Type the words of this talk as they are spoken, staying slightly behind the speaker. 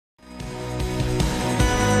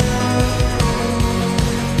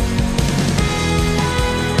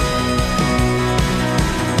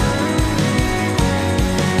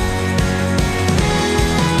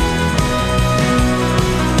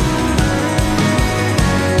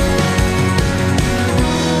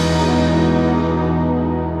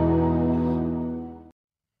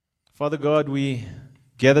Father God, we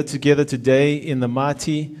gather together today in the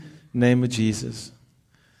mighty name of Jesus.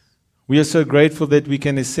 We are so grateful that we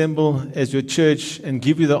can assemble as your church and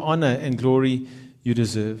give you the honor and glory you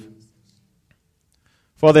deserve.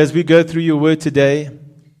 Father, as we go through your word today,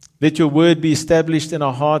 let your word be established in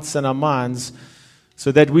our hearts and our minds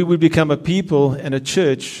so that we would become a people and a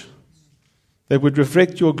church that would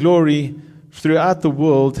reflect your glory throughout the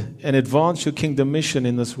world and advance your kingdom mission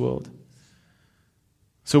in this world.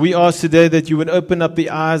 So we ask today that you would open up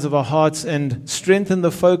the eyes of our hearts and strengthen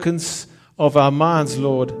the focus of our minds,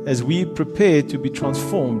 Lord, as we prepare to be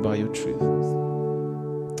transformed by your truth.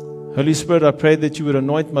 Holy Spirit, I pray that you would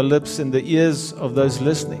anoint my lips and the ears of those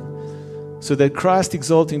listening, so that Christ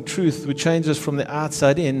exalting truth would change us from the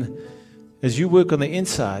outside in as you work on the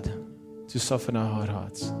inside to soften our hard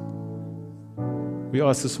hearts. We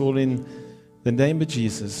ask this all in the name of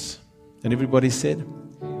Jesus. And everybody said,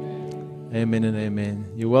 amen and amen.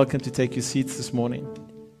 You're welcome to take your seats this morning.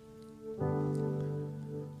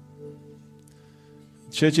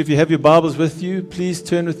 Church, if you have your Bibles with you, please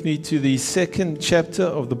turn with me to the second chapter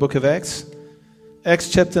of the book of Acts. Acts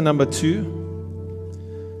chapter number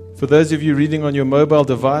 2. For those of you reading on your mobile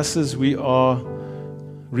devices, we are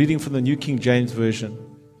reading from the New King James Version.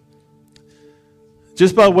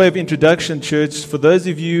 Just by way of introduction, church, for those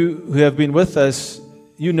of you who have been with us,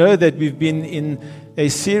 you know that we've been in a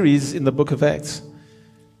series in the book of Acts.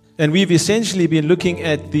 And we've essentially been looking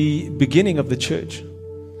at the beginning of the church.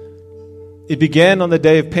 It began on the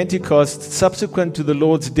day of Pentecost, subsequent to the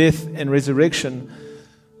Lord's death and resurrection.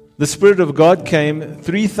 The Spirit of God came,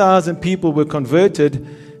 3,000 people were converted,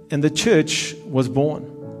 and the church was born.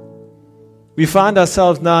 We find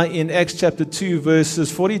ourselves now in Acts chapter 2,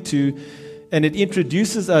 verses 42, and it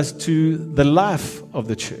introduces us to the life of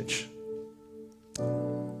the church.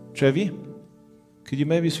 Trevi, could you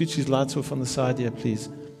maybe switch these lights off on the side here, please?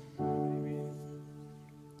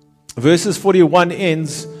 Verses 41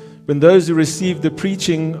 ends when those who received the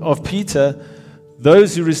preaching of Peter,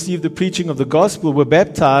 those who received the preaching of the gospel were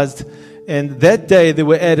baptized, and that day there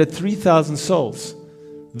were added 3,000 souls.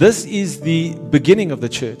 This is the beginning of the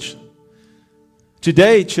church.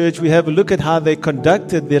 Today, church, we have a look at how they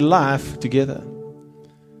conducted their life together.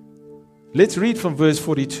 Let's read from verse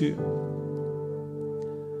 42.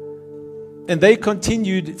 And they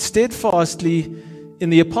continued steadfastly in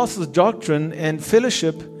the apostles' doctrine and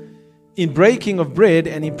fellowship, in breaking of bread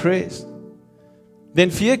and in prayers. Then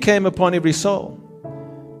fear came upon every soul,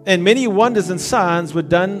 and many wonders and signs were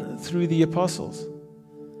done through the apostles.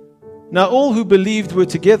 Now all who believed were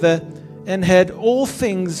together and had all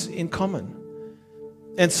things in common,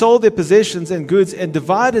 and sold their possessions and goods and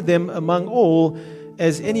divided them among all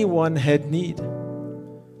as anyone had need.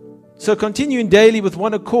 So continuing daily with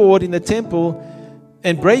one accord in the temple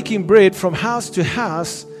and breaking bread from house to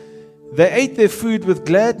house, they ate their food with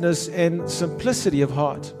gladness and simplicity of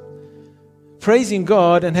heart, praising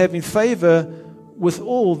God and having favor with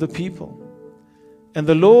all the people. And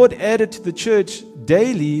the Lord added to the church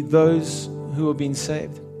daily those who were being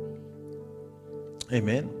saved.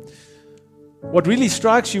 Amen. What really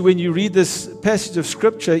strikes you when you read this passage of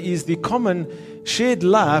Scripture is the common shared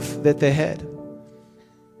life that they had.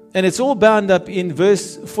 And it's all bound up in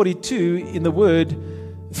verse 42 in the word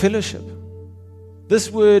fellowship.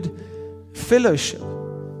 This word fellowship.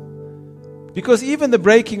 Because even the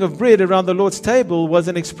breaking of bread around the Lord's table was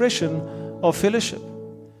an expression of fellowship.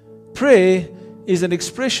 Prayer is an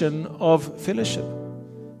expression of fellowship.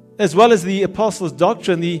 As well as the apostles'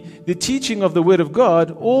 doctrine, the teaching of the Word of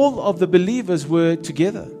God, all of the believers were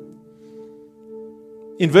together.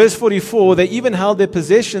 In verse 44, they even held their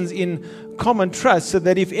possessions in common trust, so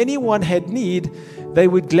that if anyone had need, they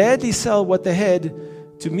would gladly sell what they had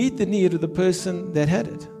to meet the need of the person that had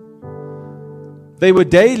it. They were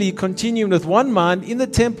daily continuing with one mind in the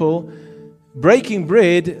temple, breaking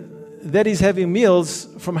bread, that is, having meals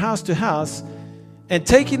from house to house, and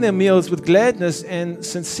taking their meals with gladness and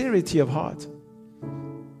sincerity of heart.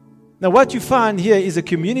 Now, what you find here is a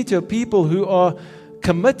community of people who are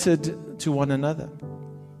committed to one another.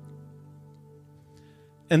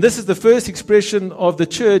 And this is the first expression of the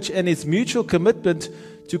church and its mutual commitment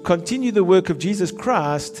to continue the work of Jesus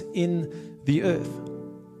Christ in the earth.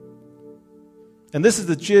 And this is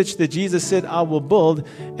the church that Jesus said, I will build,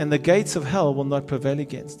 and the gates of hell will not prevail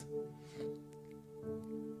against.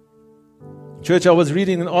 Church, I was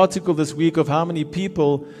reading an article this week of how many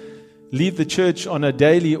people leave the church on a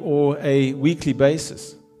daily or a weekly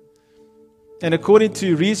basis. And according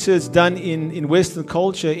to research done in Western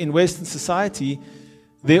culture, in Western society,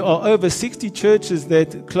 there are over 60 churches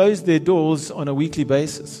that close their doors on a weekly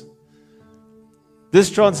basis. This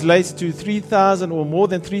translates to 3,000 or more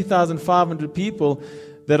than 3,500 people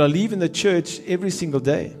that are leaving the church every single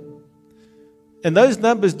day. And those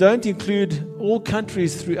numbers don't include all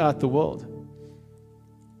countries throughout the world.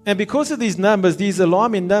 And because of these numbers, these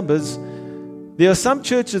alarming numbers, there are some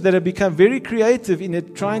churches that have become very creative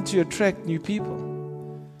in trying to attract new people.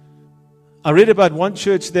 I read about one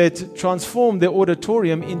church that transformed their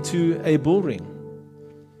auditorium into a bull ring.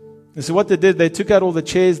 And so what they did, they took out all the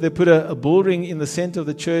chairs, they put a bull ring in the center of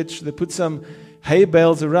the church, they put some hay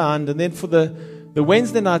bales around, and then for the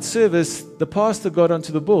Wednesday night service, the pastor got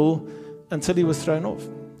onto the bull until he was thrown off.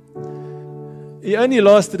 He only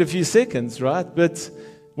lasted a few seconds, right? But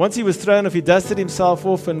once he was thrown off, he dusted himself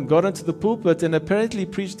off and got onto the pulpit and apparently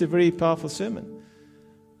preached a very powerful sermon.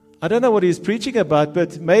 I don't know what he was preaching about,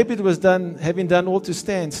 but maybe it was having done all to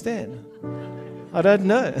stand. I don't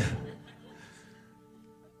know.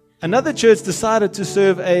 Another church decided to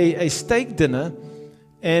serve a steak dinner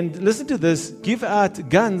and, listen to this, give out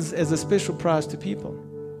guns as a special prize to people.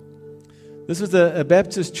 This was a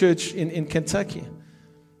Baptist church in Kentucky.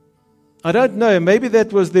 I don't know, maybe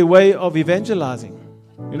that was their way of evangelizing.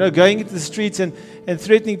 Going into the streets and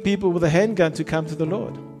threatening people with a handgun to come to the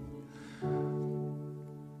Lord.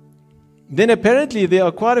 Then apparently there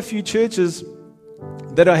are quite a few churches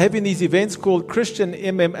that are having these events called Christian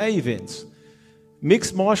MMA events.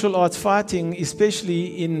 Mixed martial arts fighting,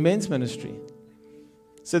 especially in men's ministry.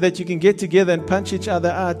 So that you can get together and punch each other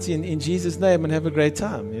out in Jesus' name and have a great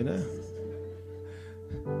time,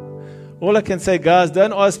 All I can say, guys,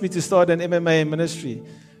 don't ask me to start an MMA ministry.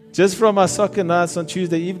 Just from our soccer nights on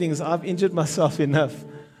Tuesday evenings, I've injured myself enough,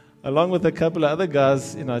 along with a couple of other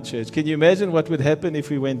guys in our church. Can you imagine what would happen if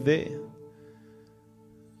we went there?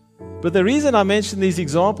 But the reason I mention these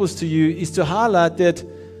examples to you is to highlight that,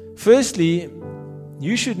 firstly,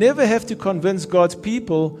 you should never have to convince God's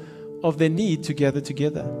people of their need to gather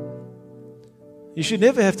together. You should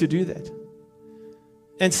never have to do that.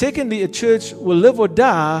 And secondly, a church will live or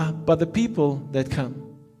die by the people that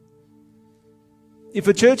come. If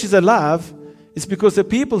a church is alive, it's because the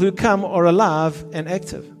people who come are alive and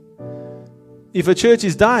active. If a church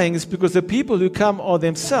is dying, it's because the people who come are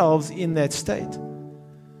themselves in that state.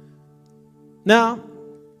 Now,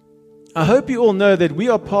 I hope you all know that we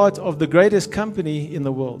are part of the greatest company in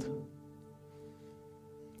the world.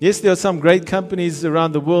 Yes, there are some great companies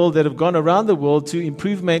around the world that have gone around the world to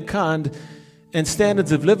improve mankind and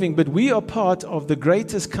standards of living, but we are part of the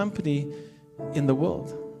greatest company in the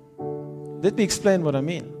world. Let me explain what I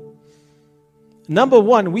mean. Number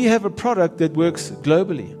one, we have a product that works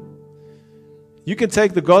globally. You can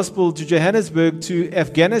take the gospel to Johannesburg, to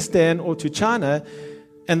Afghanistan, or to China,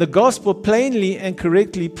 and the gospel plainly and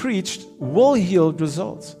correctly preached will yield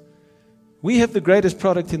results. We have the greatest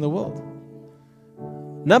product in the world.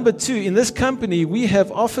 Number two, in this company, we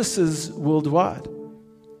have offices worldwide.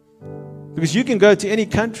 Because you can go to any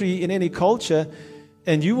country, in any culture,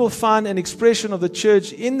 and you will find an expression of the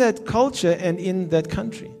church in that culture and in that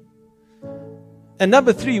country. And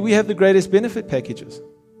number three, we have the greatest benefit packages.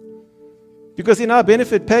 Because in our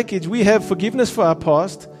benefit package, we have forgiveness for our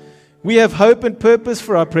past, we have hope and purpose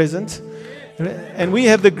for our present, and we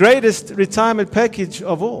have the greatest retirement package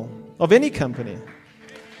of all, of any company.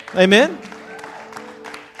 Amen?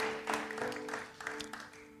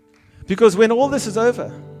 Because when all this is over,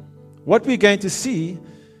 what we're going to see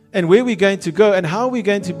and where we're going to go and how we're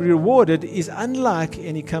going to be rewarded is unlike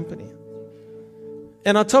any company.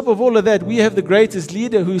 And on top of all of that, we have the greatest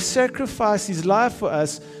leader who sacrificed his life for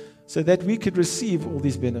us so that we could receive all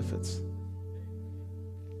these benefits.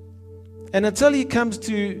 And until he comes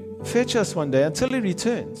to fetch us one day, until he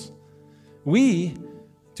returns, we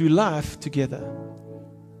do life together.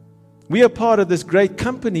 We are part of this great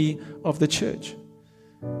company of the church.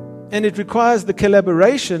 And it requires the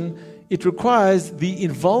collaboration, it requires the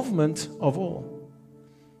involvement of all.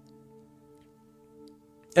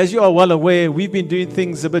 As you are well aware, we've been doing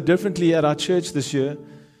things a bit differently at our church this year.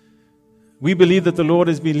 We believe that the Lord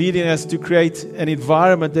has been leading us to create an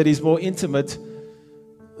environment that is more intimate,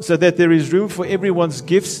 so that there is room for everyone's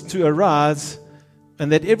gifts to arise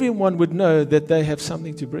and that everyone would know that they have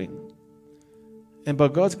something to bring. And by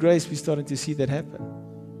God's grace, we're starting to see that happen.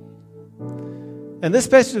 And this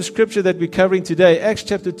passage of scripture that we're covering today, Acts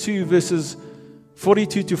chapter 2, verses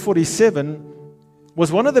 42 to 47,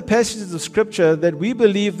 was one of the passages of scripture that we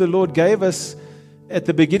believe the Lord gave us at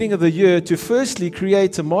the beginning of the year to firstly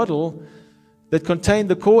create a model that contained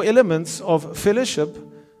the core elements of fellowship,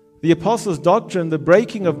 the apostles' doctrine, the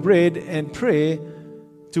breaking of bread, and prayer,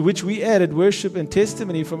 to which we added worship and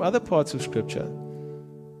testimony from other parts of Scripture.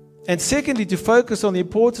 And secondly, to focus on the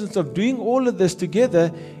importance of doing all of this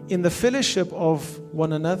together in the fellowship of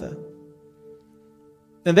one another.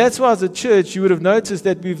 And that's why as a church, you would have noticed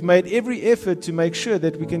that we've made every effort to make sure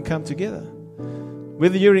that we can come together.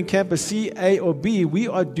 Whether you're in campus C, A, or B, we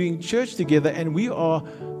are doing church together and we are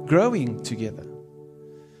growing together.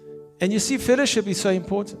 And you see, fellowship is so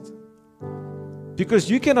important. Because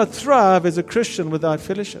you cannot thrive as a Christian without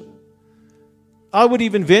fellowship. I would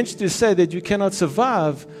even venture to say that you cannot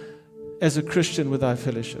survive as a Christian without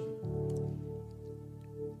fellowship.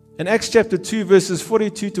 And Acts chapter 2, verses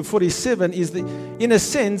 42 to 47 is, in a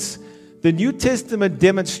sense, the New Testament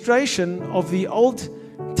demonstration of the Old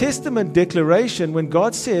Testament declaration when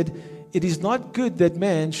God said, "It is not good that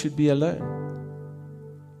man should be alone."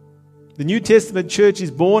 The New Testament church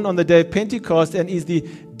is born on the day of Pentecost and is the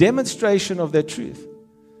demonstration of that truth.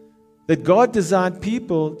 That God designed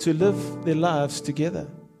people to live their lives together.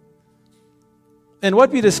 And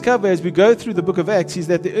what we discover as we go through the book of Acts is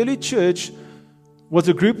that the early church was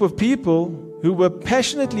a group of people who were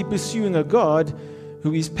passionately pursuing a God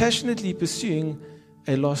who is passionately pursuing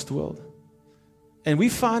a lost world. And we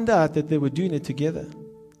found out that they were doing it together.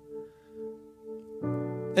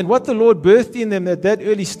 And what the Lord birthed in them at that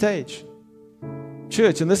early stage,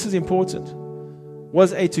 church, and this is important,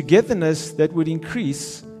 was a togetherness that would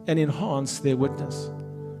increase and enhance their witness.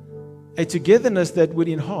 A togetherness that would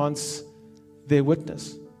enhance their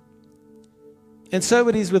witness. And so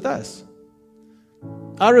it is with us.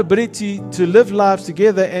 Our ability to live lives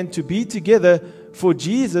together and to be together for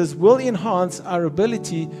Jesus will enhance our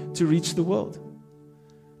ability to reach the world.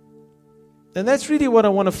 And that's really what I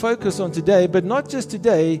want to focus on today, but not just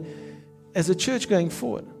today, as a church going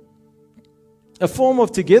forward. A form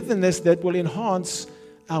of togetherness that will enhance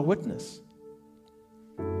our witness.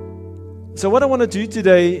 So what I want to do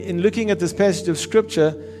today in looking at this passage of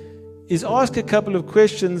Scripture is ask a couple of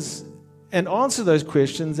questions and answer those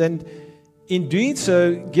questions, and in doing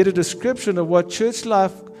so, get a description of what church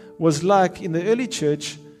life was like in the early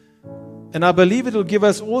church. And I believe it will give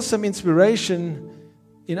us all some inspiration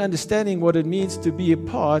in understanding what it means to be a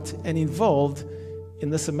part and involved in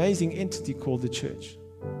this amazing entity called the church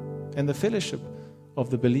and the fellowship of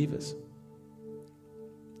the believers.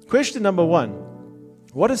 Question number one,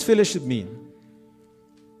 what does fellowship mean?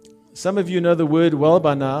 Some of you know the word well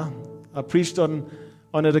by now. I preached on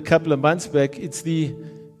it a couple of months back. It's the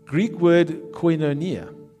Greek word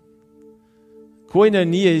koinonia.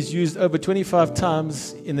 Koinonia is used over 25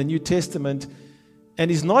 times in the New Testament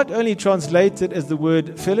and is not only translated as the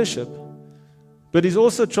word fellowship, but is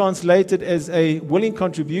also translated as a willing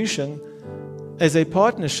contribution, as a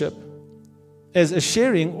partnership, as a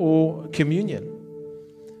sharing or communion.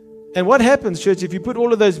 And what happens, church, if you put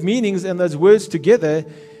all of those meanings and those words together,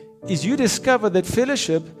 is you discover that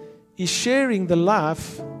fellowship is sharing the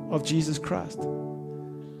life of Jesus Christ.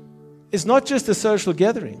 It's not just a social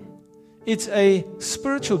gathering. It's a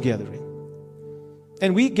spiritual gathering.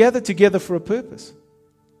 And we gather together for a purpose.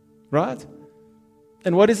 Right?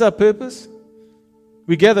 And what is our purpose?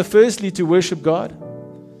 We gather firstly to worship God,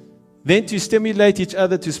 then to stimulate each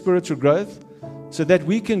other to spiritual growth, so that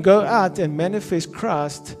we can go out and manifest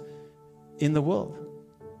Christ in the world.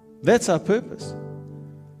 That's our purpose.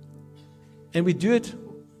 And we do it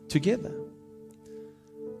together.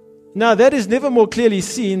 Now, that is never more clearly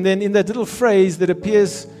seen than in that little phrase that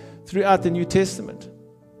appears throughout the New Testament.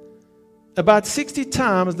 About 60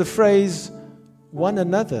 times the phrase one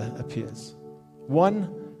another appears. One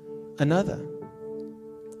another.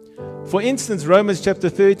 For instance, Romans chapter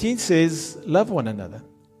 13 says, love one another.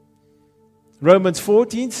 Romans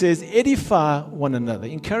 14 says, edify one another,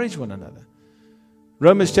 encourage one another.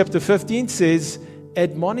 Romans chapter 15 says,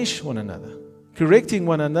 admonish one another, correcting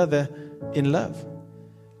one another in love.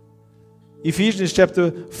 Ephesians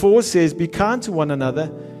chapter 4 says, be kind to one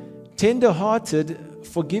another, tender-hearted,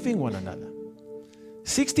 forgiving one another.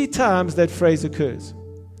 60 times that phrase occurs.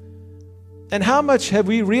 And how much have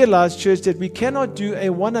we realized, church, that we cannot do a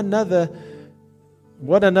one another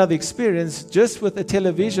experience just with a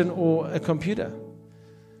television or a computer?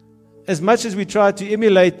 As much as we try to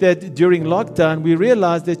emulate that during lockdown, we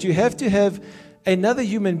realize that you have to have another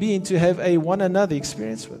human being to have a one another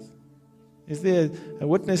experience with. Is there a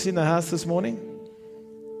witness in the house this morning?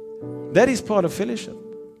 That is part of fellowship.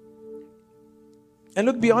 And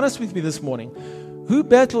look, be honest with me this morning. Who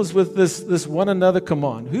battles with this one another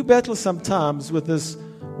command? Who battles sometimes with this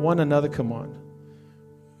one another command?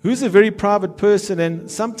 Who's a very private person and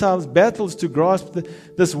sometimes battles to grasp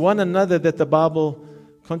this one another that the Bible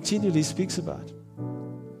continually speaks about?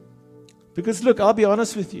 Because look, I'll be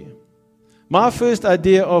honest with you. My first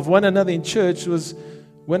idea of one another in church was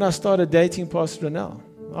when I started dating Pastor Ronell.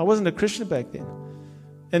 I wasn't a Christian back then.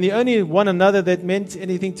 And the only one another that meant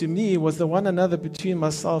anything to me was the one another between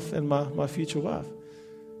myself and my future wife.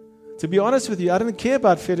 To be honest with you, I didn't care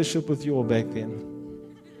about fellowship with you all back then.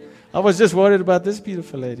 I was just worried about this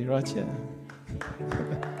beautiful lady right here.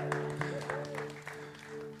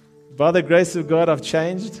 By the grace of God, I've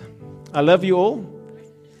changed. I love you all,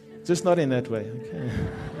 just not in that way. Okay?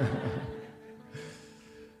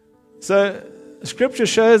 So, Scripture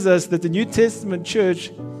shows us that the New Testament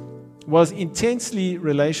church was intensely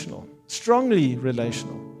relational, strongly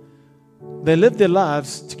relational. They lived their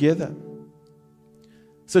lives together.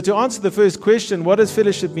 So to answer the first question, what does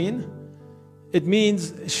fellowship mean? It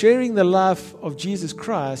means sharing the life of Jesus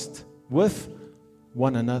Christ with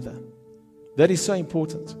one another. That is so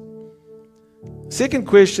important. Second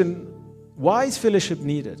question, why is fellowship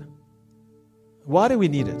needed? Why do we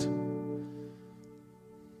need it?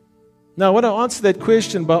 Now, I want to answer that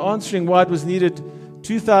question by answering why it was needed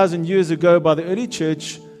 2,000 years ago by the early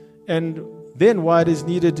church, and then why it is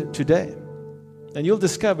needed today. And you'll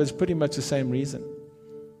discover it's pretty much the same reason.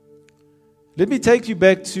 Let me take you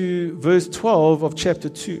back to verse 12 of chapter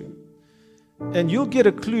 2, and you'll get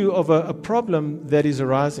a clue of a problem that is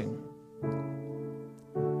arising.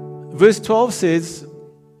 Verse 12 says,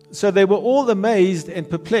 "So they were all amazed and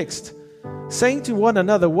perplexed, saying to one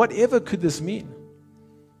another, 'Whatever could this mean?'"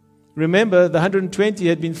 Remember, the 120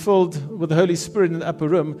 had been filled with the Holy Spirit in the upper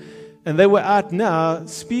room, and they were out now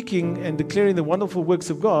speaking and declaring the wonderful works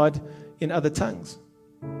of God in other tongues.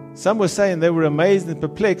 Some were saying they were amazed and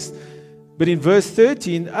perplexed, but in verse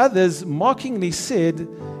 13, others mockingly said,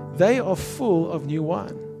 "They are full of new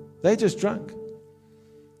wine." They just drunk.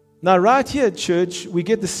 Now, right here at church, we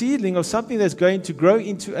get the seedling of something that's going to grow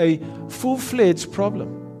into a full-fledged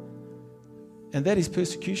problem, and that is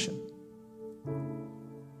persecution.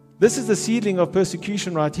 This is the seedling of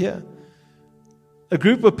persecution right here. A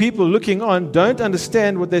group of people looking on don't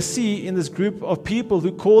understand what they see in this group of people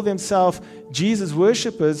who call themselves Jesus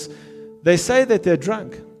worshippers. They say that they're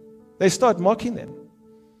drunk. They start mocking them.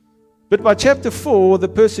 But by chapter 4, the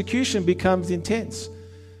persecution becomes intense.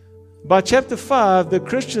 By chapter 5, the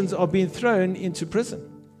Christians are being thrown into prison.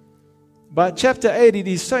 By chapter 8, it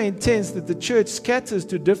is so intense that the church scatters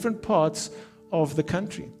to different parts of the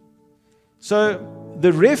country. So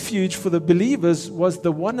the refuge for the believers was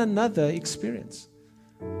the one another experience.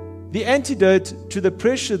 The antidote to the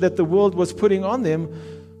pressure that the world was putting on them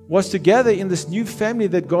was to gather in this new family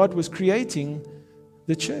that God was creating,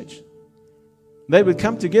 the church. They would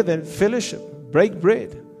come together and fellowship, break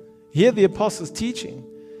bread, hear the apostles' teaching,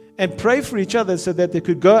 and pray for each other so that they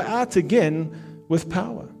could go out again with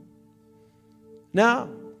power. Now,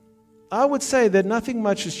 I would say that nothing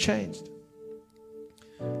much has changed.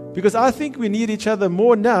 Because I think we need each other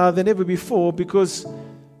more now than ever before, because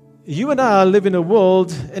you and I live in a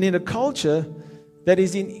world and in a culture that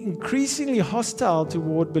is increasingly hostile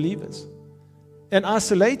toward believers and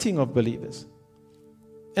isolating of believers.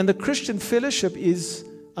 And the Christian fellowship is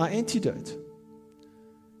our antidote.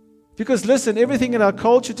 Because listen, everything in our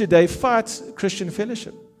culture today fights Christian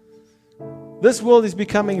fellowship. This world is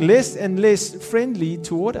becoming less and less friendly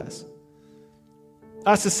toward us.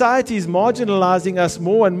 Our society is marginalizing us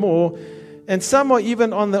more and more, and some are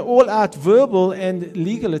even on the all-out verbal and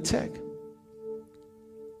legal attack.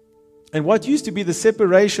 And what used to be the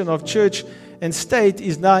separation of church and state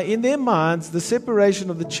is now, in their minds, the separation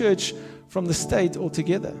of the church from the state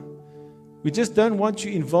altogether. We just don't want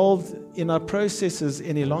you involved in our processes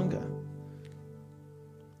any longer.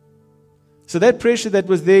 So that pressure that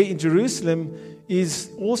was there in Jerusalem is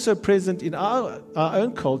also present in our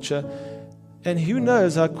own culture. And who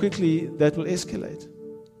knows how quickly that will escalate.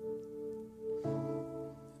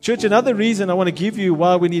 Church, another reason I want to give you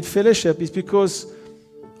why we need fellowship is because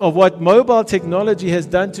of what mobile technology has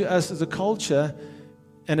done to us as a culture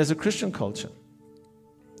and as a Christian culture.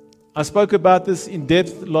 I spoke about this in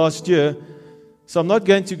depth last year, so I'm not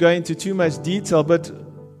going to go into too much detail, but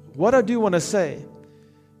what I do want to say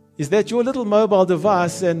is that your little mobile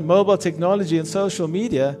device and mobile technology and social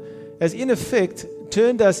media has in effect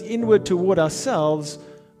turned us inward toward ourselves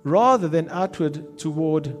rather than outward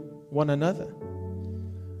toward one another.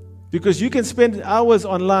 Because you can spend hours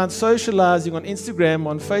online socializing on Instagram,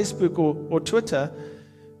 on Facebook, or Twitter,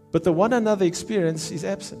 but the one another experience is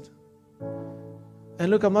absent. And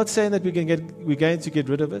look, I'm not saying that we're going to get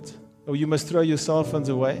rid of it, or you must throw your cell phones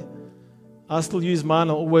away. I still use mine,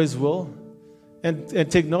 I always will. And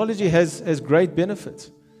technology has great benefits.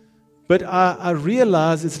 But I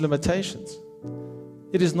realize its limitations.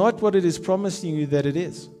 It is not what it is promising you that it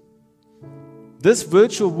is. This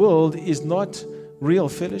virtual world is not real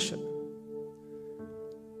fellowship.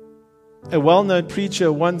 A well-known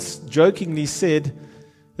preacher once jokingly said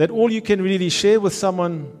that all you can really share with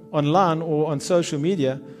someone online or on social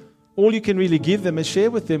media, all you can really give them and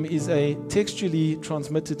share with them is a textually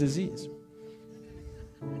transmitted disease.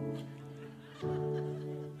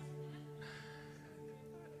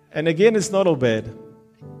 And again, it's not all bad.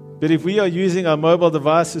 But if we are using our mobile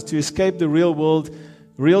devices to escape the real world,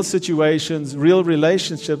 real situations, real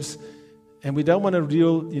relationships, and we don't want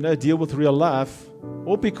to deal with real life,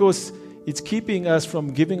 or because it's keeping us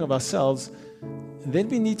from giving of ourselves, then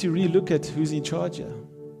we need to relook at who's in charge here.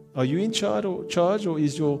 Are you in charge, or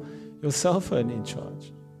is your cell phone in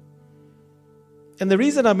charge? And the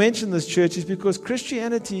reason I mention this, church, is because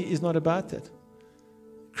Christianity is not about that.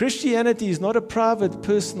 Christianity is not a private,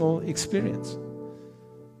 personal experience.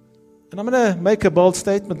 And I'm going to make a bold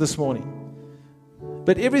statement this morning.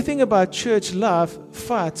 But everything about church life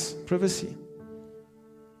fights privacy.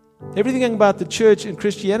 Everything about the church and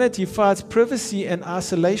Christianity fights privacy and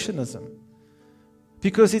isolationism.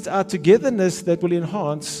 Because it's our togetherness that will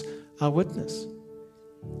enhance our witness.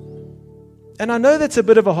 And I know that's a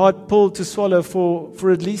bit of a hard pill to swallow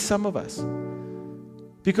for at least some of us.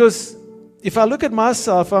 Because if I look at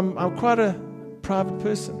myself, I'm quite a private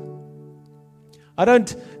person. I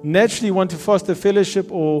don't naturally want to foster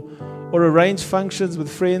fellowship or arrange functions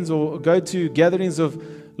with friends or go to gatherings of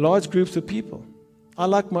large groups of people. I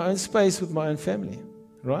like my own space with my own family,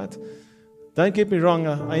 right? Don't get me wrong,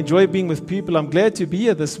 I enjoy being with people. I'm glad to be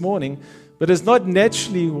here this morning, but it's not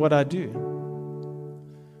naturally what I do.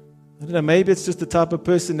 I don't know, maybe it's just the type of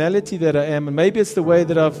personality that I am, and maybe it's the way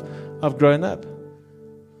that I've grown up.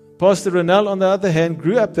 Pastor Ronell, on the other hand,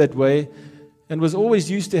 grew up that way and was always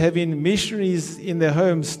used to having missionaries in their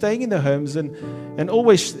homes, staying in their homes, and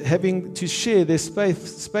always having to share their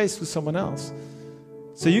space with someone else.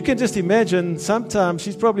 So you can just imagine, sometimes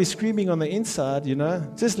she's probably screaming on the inside,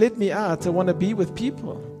 just let me out, I want to be with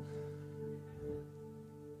people.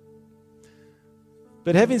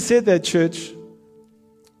 But having said that, church,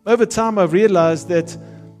 over time I've realized that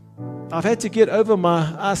I've had to get over my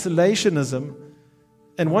isolationism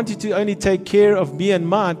and wanted to only take care of me and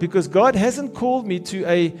mine, because God hasn't called me to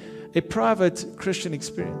a private Christian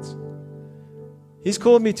experience. He's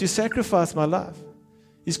called me to sacrifice my life.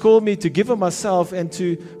 He's called me to give of myself and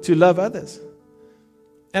to love others.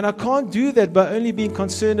 And I can't do that by only being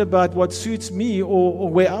concerned about what suits me or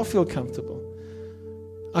where I feel comfortable.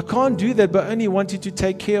 I can't do that by only wanting to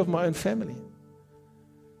take care of my own family.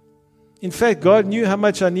 In fact, God knew how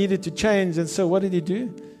much I needed to change, and so what did He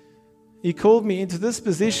do? He called me into this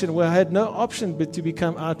position where I had no option but to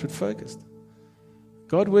become outward focused.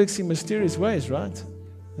 God works in mysterious ways, right?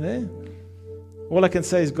 Yeah? All I can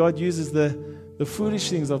say is God uses the foolish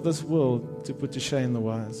things of this world to put to shame the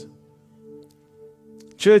wise.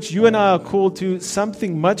 Church, you and I are called to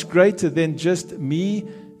something much greater than just me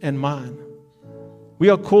and mine. We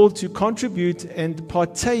are called to contribute and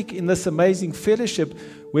partake in this amazing fellowship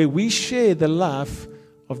where we share the life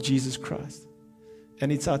of Jesus Christ.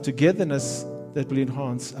 And it's our togetherness that will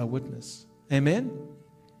enhance our witness. Amen?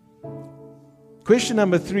 Question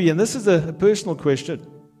number 3, and this is a personal question.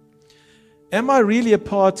 Am I really a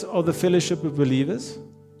part of the fellowship of believers?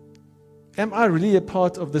 Am I really a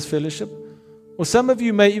part of this fellowship? Or some of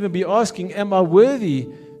you may even be asking, am I worthy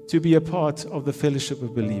to be a part of the fellowship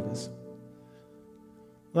of believers?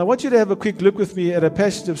 Now I want you to have a quick look with me at a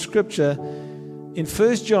passage of Scripture in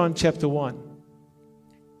 1 John chapter 1.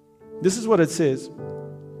 This is what it says.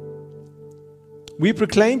 We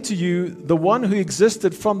proclaim to you the one who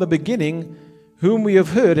existed from the beginning, whom we have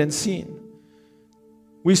heard and seen.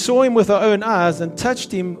 We saw him with our own eyes and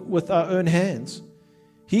touched him with our own hands.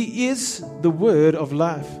 He is the word of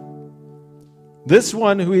life. This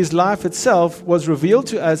one who is life itself was revealed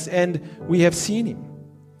to us, and we have seen him.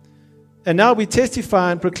 And now we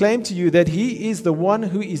testify and proclaim to you that he is the one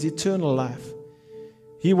who is eternal life.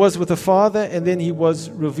 He was with the Father, and then he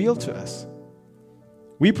was revealed to us.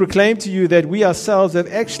 We proclaim to you that we ourselves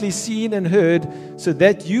have actually seen and heard, so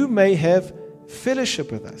that you may have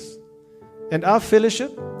fellowship with us. And our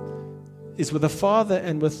fellowship is with the Father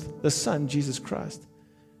and with the Son, Jesus Christ.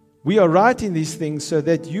 We are writing these things so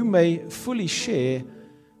that you may fully share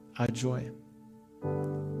our joy.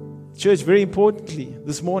 Church, very importantly,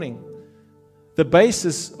 this morning, the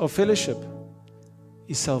basis of fellowship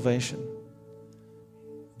is salvation.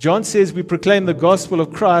 John says we proclaim the gospel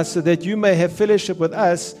of Christ so that you may have fellowship with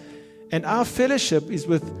us, and our fellowship is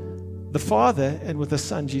with the Father and with the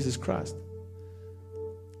Son, Jesus Christ.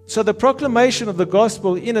 So the proclamation of the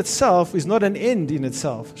gospel in itself is not an end in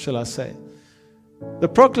itself, shall I say. The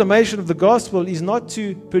proclamation of the gospel is not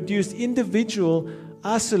to produce individual,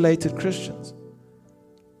 isolated Christians.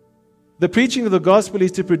 The preaching of the gospel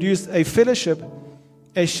is to produce a fellowship,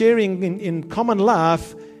 a sharing in common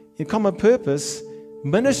life, in common purpose,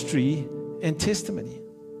 ministry, and testimony.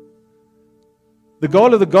 The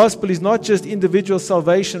goal of the gospel is not just individual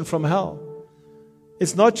salvation from hell.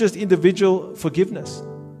 It's not just individual forgiveness.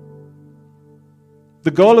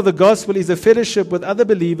 The goal of the gospel is a fellowship with other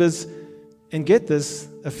believers, and get this,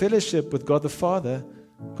 a fellowship with God the Father,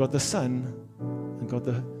 God the Son, and God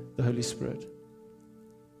the Holy Spirit.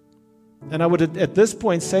 And I would at this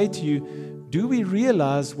point say to you, do we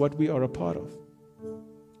realize what we are a part of?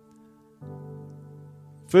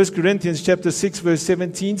 1 Corinthians chapter 6 verse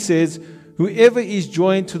 17 says, whoever is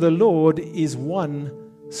joined to the Lord is one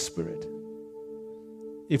spirit.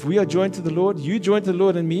 If we are joined to the Lord, you joined to the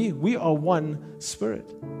Lord and me, we are one spirit.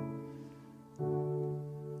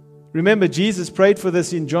 Remember, Jesus prayed for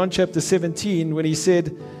this in John chapter 17 when he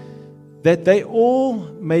said that they all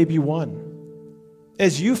may be one.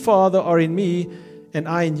 As you, Father, are in me and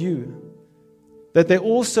I in you, that they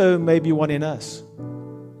also may be one in us.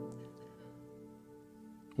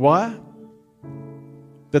 Why?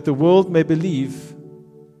 That the world may believe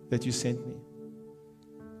that you sent me.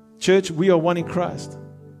 Church, we are one in Christ.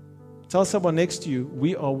 Tell someone next to you,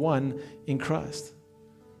 we are one in Christ.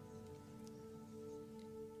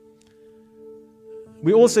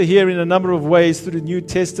 We also hear in a number of ways through the New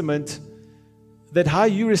Testament that how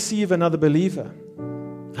you receive another believer,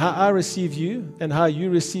 how I receive you and how you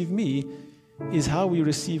receive me is how we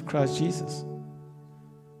receive Christ Jesus.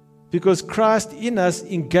 Because Christ in us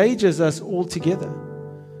engages us all together.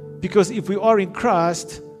 Because if we are in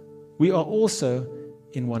Christ, we are also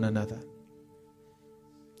in one another.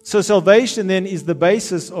 So salvation then is the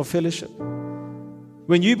basis of fellowship.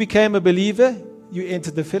 When you became a believer, you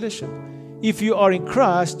entered the fellowship. If you are in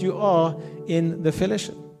Christ, you are in the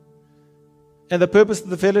fellowship. And the purpose of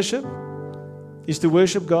the fellowship is to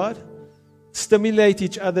worship God, stimulate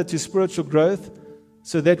each other to spiritual growth,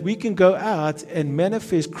 so that we can go out and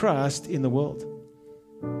manifest Christ in the world.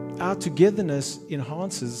 Our togetherness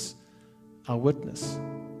enhances our witness.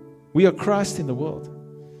 We are Christ in the world.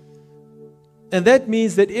 And that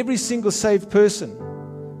means that every single saved person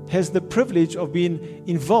has the privilege of being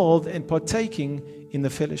involved and partaking in the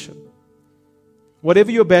fellowship. Whatever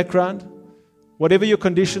your background, whatever your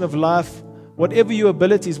condition of life, whatever your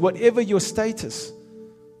abilities, whatever your status,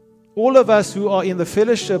 all of us who are in the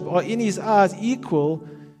fellowship are in His eyes equal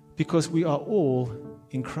because we are all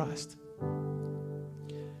in Christ.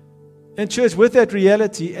 And church, with that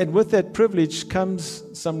reality and with that privilege comes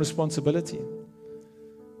some responsibility.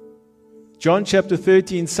 John chapter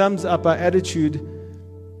 13 sums up our attitude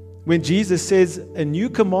when Jesus says, a new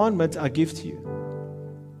commandment I give to you,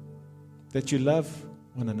 that you love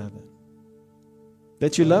one another.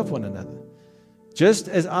 That you love one another. Just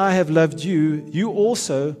as I have loved you, you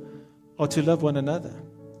also are to love one another.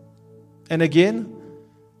 And again,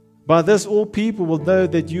 by this all people will know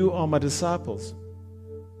that you are my disciples,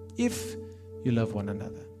 if you love one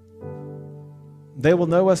another. They will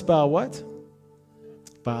know us by our what?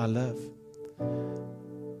 By our love.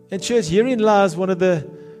 And church, herein lies one of the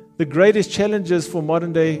greatest challenges for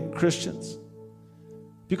modern day Christians.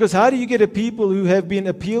 Because how do you get a people who have been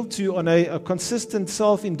appealed to on a consistent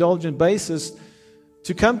self-indulgent basis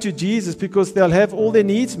to come to Jesus because they'll have all their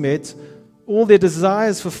needs met, all their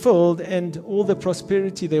desires fulfilled, and all the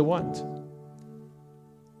prosperity they want?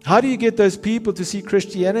 How do you get those people to see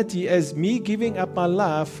Christianity as me giving up my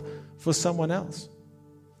life for someone else?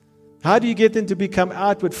 How do you get them to become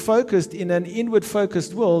outward focused in an inward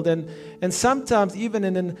focused world and sometimes even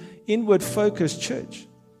in an inward focused church?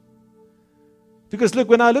 Because look,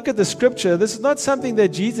 when I look at the scripture, this is not something that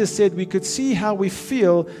Jesus said we could see how we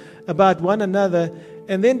feel about one another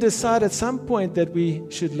and then decide at some point that we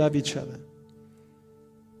should love each other.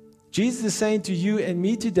 Jesus is saying to you and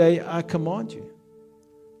me today, I command you.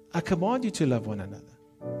 I command you to love one another.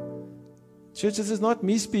 Church, this is not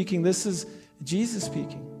me speaking, this is Jesus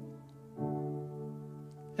speaking.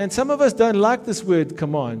 And some of us don't like this word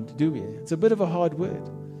command, do we? It's a bit of a hard word.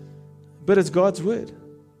 But it's God's word.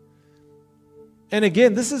 And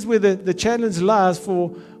again, this is where the challenge lies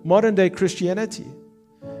for modern day Christianity.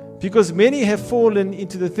 Because many have fallen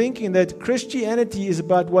into the thinking that Christianity is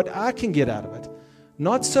about what I can get out of it,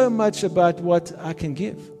 not so much about what I can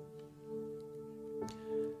give.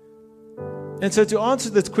 And so to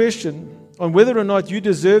answer this question on whether or not you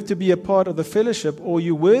deserve to be a part of the fellowship or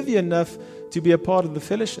you're worthy enough to be a part of the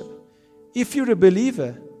fellowship, if you're a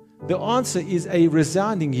believer, the answer is a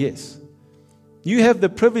resounding yes. You have the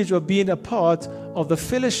privilege of being a part of the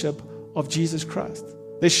fellowship of Jesus Christ,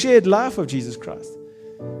 the shared life of Jesus Christ.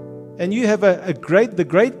 And you have the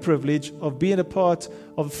great privilege of being a part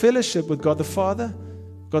of fellowship with God the Father,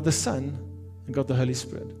 God the Son, and God the Holy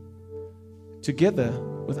Spirit, together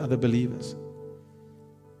with other believers.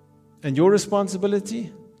 And your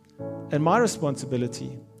responsibility and my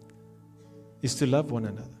responsibility is to love one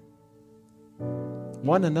another.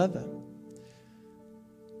 One another.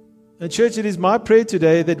 And church, it is my prayer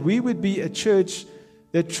today that we would be a church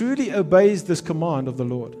that truly obeys this command of the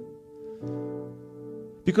Lord.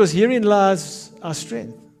 Because herein lies our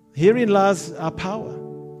strength. Herein lies our power.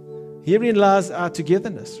 Herein lies our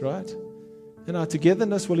togetherness, right? And our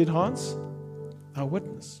togetherness will enhance our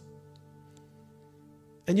witness.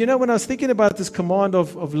 And you know, when I was thinking about this command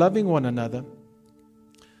of loving one another,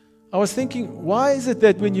 I was thinking, why is it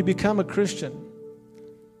that when you become a Christian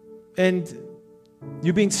and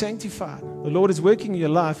you're being sanctified, the Lord is working in your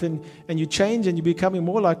life, and you change and you're becoming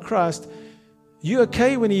more like Christ, you're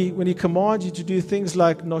okay when He commands you to do things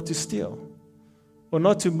like not to steal, or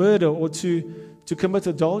not to murder, or to commit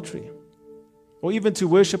adultery, or even to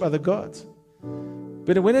worship other gods.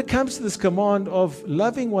 But when it comes to this command of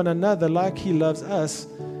loving one another like He loves us,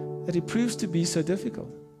 that it proves to be so difficult.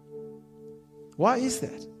 Why is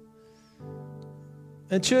that?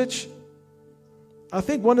 And church, I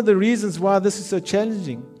think one of the reasons why this is so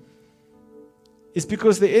challenging is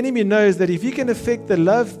because the enemy knows that if he can affect the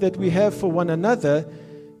love that we have for one another,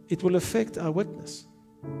 it will affect our witness.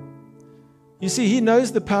 You see, he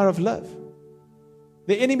knows the power of love.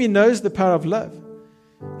 The enemy knows the power of love.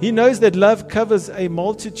 He knows that love covers a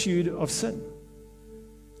multitude of sin.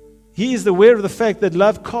 He is aware of the fact that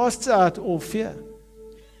love casts out all fear.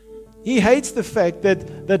 He hates the fact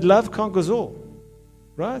that love conquers all.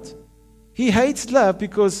 Right? He hates love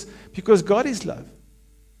because God is love.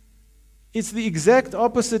 It's the exact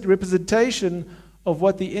opposite representation of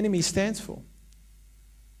what the enemy stands for.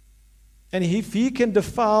 And if he can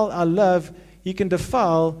defile our love, he can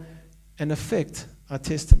defile and affect our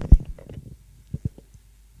testimony.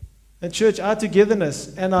 And church, our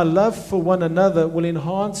togetherness and our love for one another will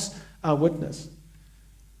enhance our witness.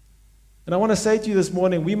 And I want to say to you this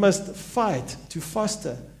morning, we must fight to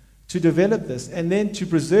foster, to develop this, and then to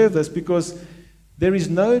preserve this, because there is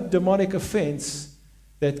no demonic offense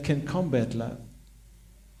that can combat love.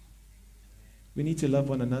 We need to love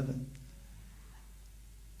one another.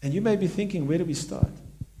 And you may be thinking, where do we start?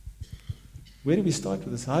 Where do we start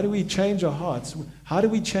with this? How do we change our hearts? How do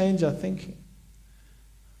we change our thinking?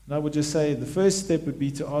 And I would just say the first step would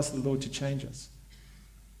be to ask the Lord to change us.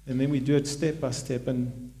 And then we do it step by step.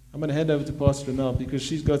 And I'm going to hand over to Pastor Renal, because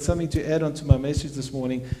she's got something to add on to my message this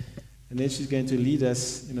morning. And then she's going to lead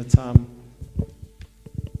us in a time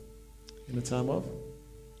of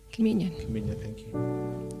communion. Communion, thank you.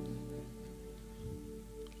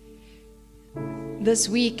 This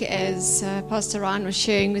week, as Pastor Ryan was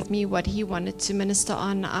sharing with me what he wanted to minister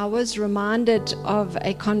on, I was reminded of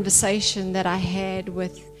a conversation that I had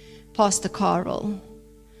with Pastor Carl.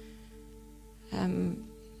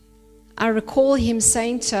 I recall him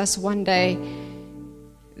saying to us one day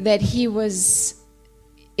that he was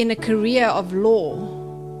in a career of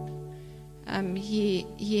law.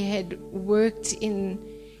 He had worked in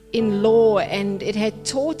law, and it had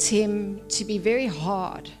taught him to be very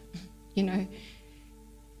hard,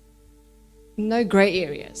 no gray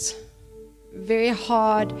areas, very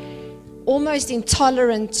hard, almost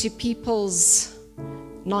intolerant to people's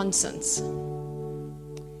nonsense.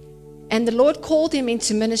 And the Lord called him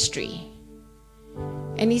into ministry.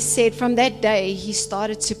 And he said from that day, he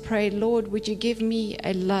started to pray, Lord, would you give me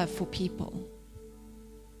a love for people?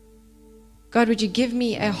 God, would you give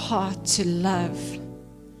me a heart to love?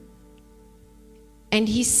 And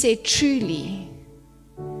he said, truly,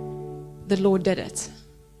 the Lord did it.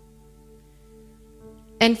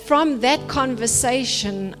 And from that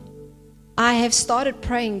conversation, I have started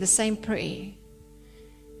praying the same prayer.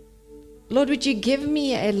 Lord, would you give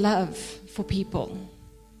me a love for people?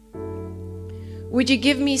 Would you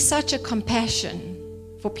give me such a compassion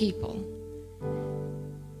for people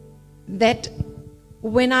that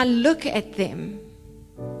when I look at them,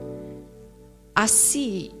 I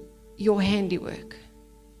see your handiwork.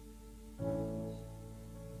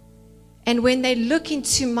 And when they look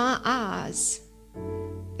into my eyes,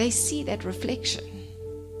 they see that reflection.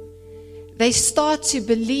 They start to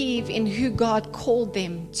believe in who God called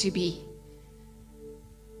them to be.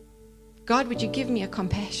 God, would you give me a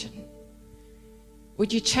compassion?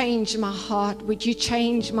 Would you change my heart? Would you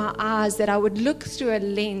change my eyes, that I would look through a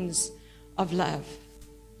lens of love?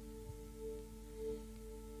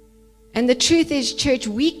 And the truth is, church,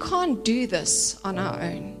 we can't do this on our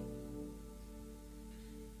own.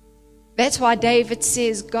 That's why David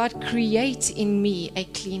says, God, create in me a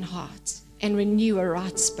clean heart and renew a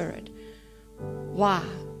right spirit. Why?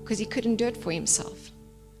 Because he couldn't do it for himself.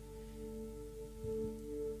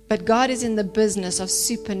 But God is in the business of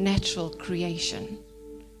supernatural creation.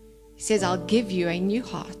 He says, I'll give you a new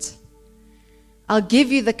heart. I'll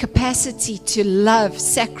give you the capacity to love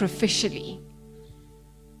sacrificially.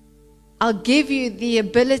 I'll give you the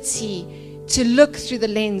ability to look through the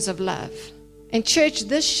lens of love. And church,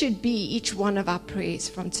 this should be each one of our prayers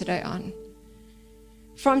from today on.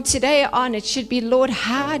 From today on, it should be, Lord,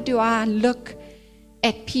 how do I look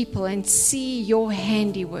at people and see your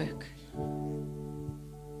handiwork?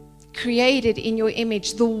 Created in your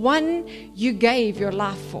image, the one you gave your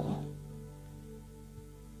life for.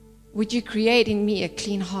 Would you create in me a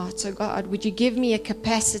clean heart, oh God? Would you give me a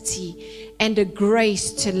capacity and a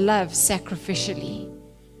grace to love sacrificially?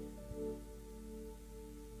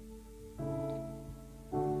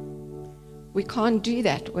 We can't do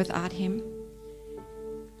that without him.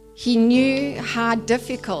 He knew how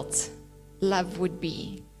difficult love would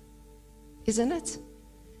be, isn't it?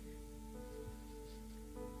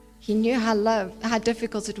 He knew how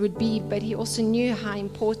difficult it would be, but he also knew how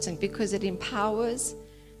important, because it empowers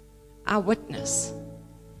our witness.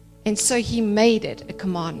 And so he made it a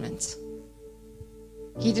commandment.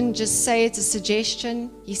 He didn't just say it's a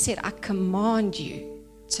suggestion. He said, I command you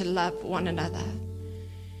to love one another.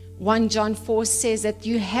 1 John 4 says that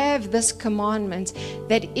you have this commandment,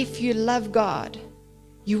 that if you love God,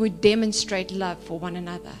 you would demonstrate love for one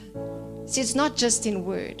another. See, it's not just in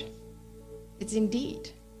word, it's in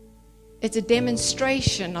deed. It's a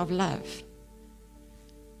demonstration of love.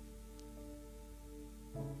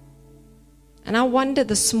 And I wonder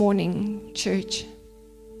this morning, church,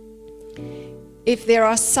 if there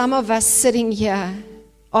are some of us sitting here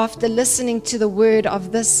after listening to the word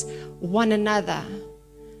of this one another,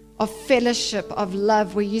 of fellowship, of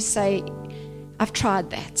love, where you say, I've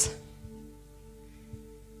tried that.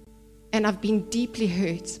 And I've been deeply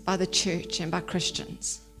hurt by the church and by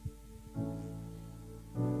Christians.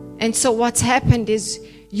 And so what's happened is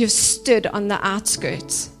you've stood on the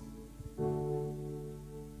outskirts.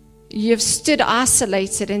 You've stood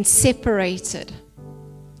isolated and separated,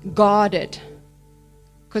 guarded,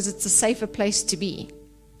 because it's a safer place to be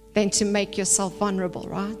than to make yourself vulnerable,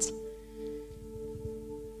 right?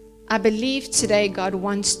 I believe today God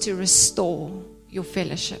wants to restore your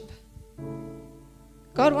fellowship.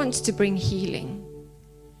 God wants to bring healing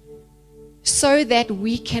so that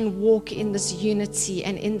we can walk in this unity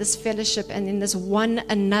and in this fellowship and in this one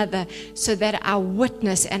another, so that our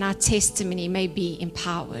witness and our testimony may be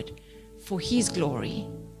empowered for His glory.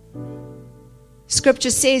 Scripture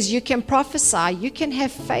says you can prophesy, you can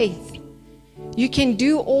have faith, you can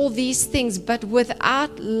do all these things, but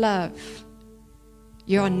without love,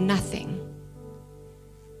 you are nothing.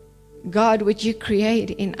 God, would you create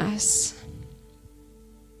in us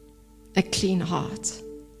a clean heart?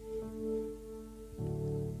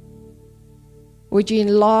 Would you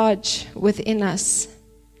enlarge within us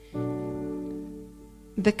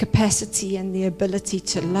the capacity and the ability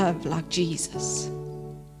to love like Jesus?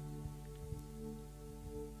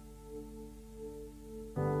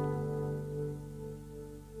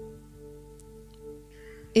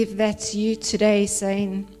 If that's you today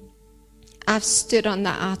saying, I've stood on the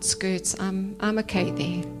outskirts, I'm okay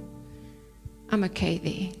there. I'm okay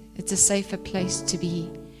there. It's a safer place to be.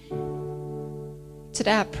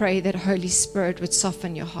 Today I pray that Holy Spirit would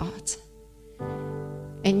soften your heart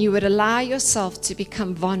and you would allow yourself to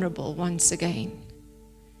become vulnerable once again,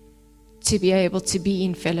 to be able to be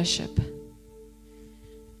in fellowship.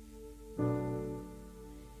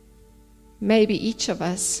 Maybe each of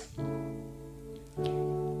us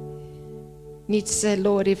need to say,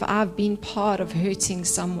 Lord, if I've been part of hurting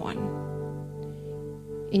someone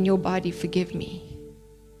in your body, forgive me.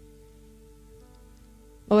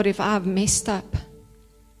 Lord, if I've messed up,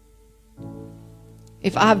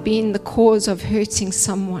 if I've been the cause of hurting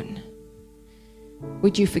someone,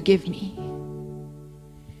 would you forgive me?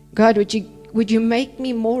 God, would you make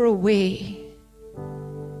me more aware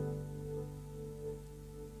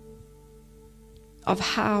of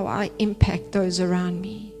how I impact those around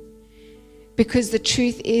me? Because the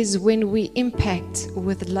truth is, when we impact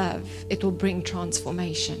with love, it will bring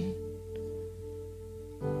transformation.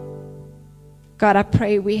 God, I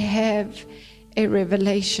pray we have a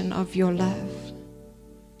revelation of your love.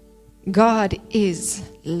 God is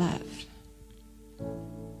love.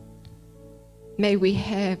 May we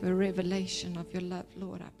have a revelation of your love,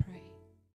 Lord, I pray.